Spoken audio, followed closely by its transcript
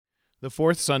the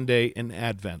fourth Sunday in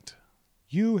Advent.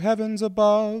 You heavens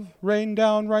above, rain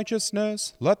down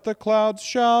righteousness, let the clouds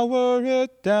shower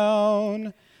it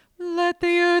down. Let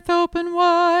the earth open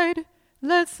wide,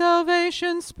 let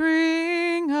salvation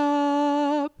spring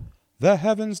up. The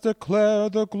heavens declare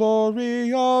the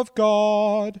glory of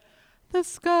God. The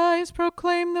skies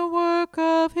proclaim the work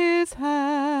of his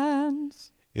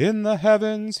hands. In the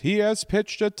heavens he has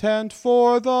pitched a tent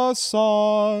for the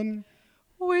sun,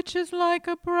 which is like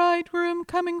a bridegroom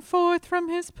coming forth from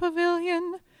his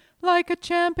pavilion, like a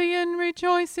champion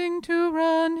rejoicing to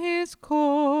run his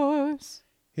course.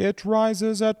 It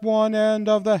rises at one end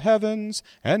of the heavens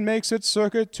and makes its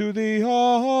circuit to the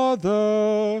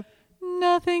other.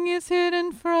 Nothing is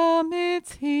hidden from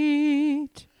its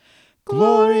heat.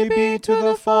 Glory be to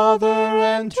the Father,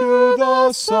 and to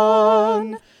the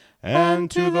Son, and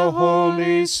to the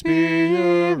Holy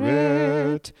Spirit,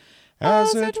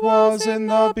 as it was in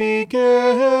the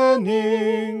beginning,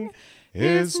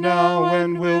 is now,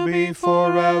 and will be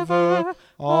forever.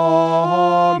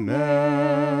 Amen.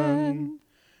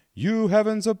 You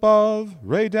heavens above,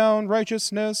 rain down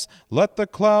righteousness, let the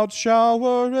clouds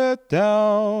shower it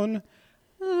down.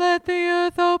 Let the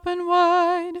earth open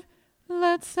wide,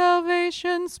 let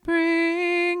salvation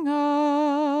spring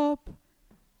up.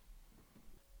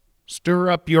 Stir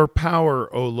up your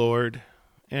power, O Lord,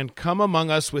 and come among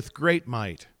us with great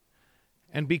might.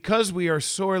 And because we are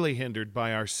sorely hindered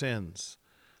by our sins,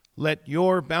 let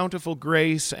your bountiful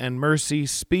grace and mercy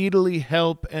speedily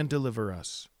help and deliver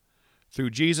us.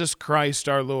 Through Jesus Christ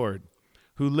our Lord,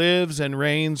 who lives and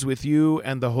reigns with you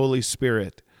and the Holy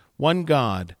Spirit, one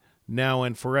God, now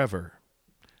and forever.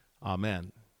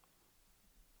 Amen.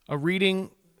 A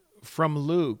reading from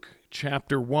Luke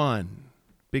chapter 1,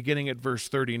 beginning at verse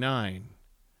 39.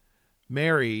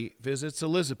 Mary visits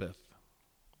Elizabeth.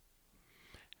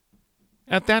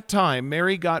 At that time,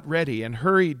 Mary got ready and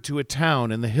hurried to a town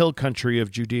in the hill country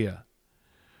of Judea,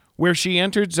 where she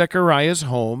entered Zechariah's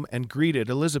home and greeted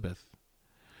Elizabeth.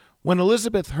 When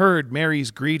Elizabeth heard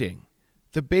Mary's greeting,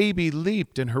 the baby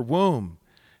leaped in her womb,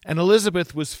 and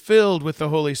Elizabeth was filled with the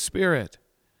Holy Spirit.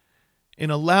 In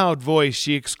a loud voice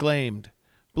she exclaimed,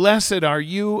 "Blessed are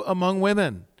you among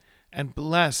women, and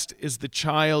blessed is the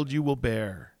child you will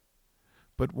bear.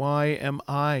 But why am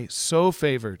I so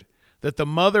favored that the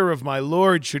mother of my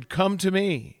Lord should come to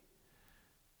me?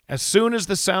 As soon as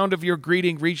the sound of your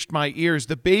greeting reached my ears,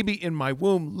 the baby in my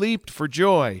womb leaped for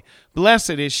joy. Blessed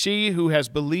is she who has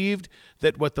believed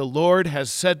that what the Lord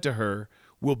has said to her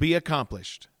will be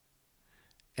accomplished."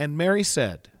 And Mary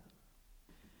said,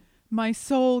 My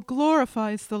soul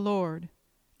glorifies the Lord,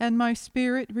 and my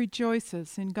spirit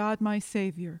rejoices in God my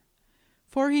Savior,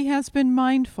 for he has been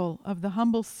mindful of the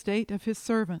humble state of his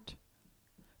servant.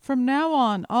 From now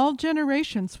on all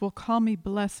generations will call me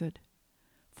blessed,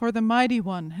 for the Mighty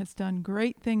One has done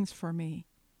great things for me,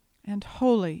 and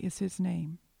holy is his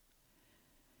name.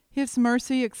 His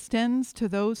mercy extends to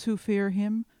those who fear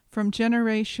him from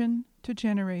generation to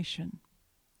generation.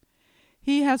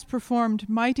 He has performed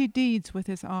mighty deeds with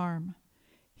his arm.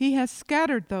 He has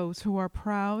scattered those who are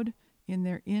proud in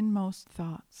their inmost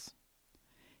thoughts.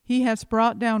 He has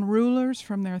brought down rulers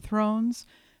from their thrones,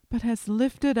 but has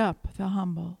lifted up the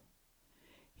humble.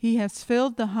 He has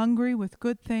filled the hungry with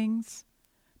good things,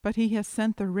 but he has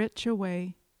sent the rich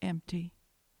away empty.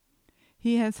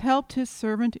 He has helped his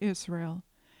servant Israel,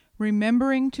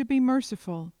 remembering to be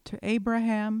merciful to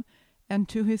Abraham and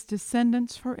to his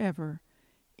descendants forever,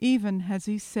 even as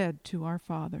he said to our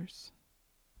fathers.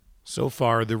 So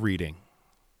far the reading.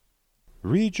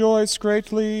 Rejoice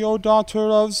greatly, O daughter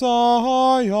of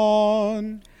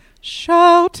Zion.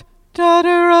 Shout,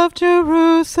 daughter of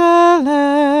Jerusalem.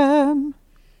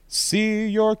 See,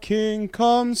 your king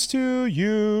comes to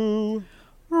you.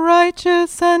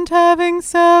 Righteous and having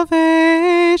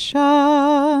salvation.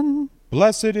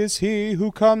 Blessed is he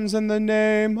who comes in the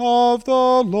name of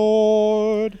the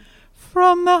Lord.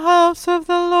 From the house of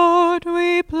the Lord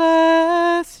we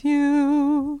bless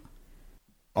you.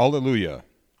 Alleluia.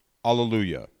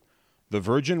 Alleluia. The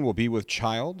virgin will be with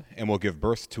child and will give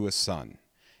birth to a son,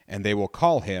 and they will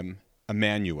call him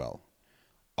Emmanuel.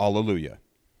 Alleluia.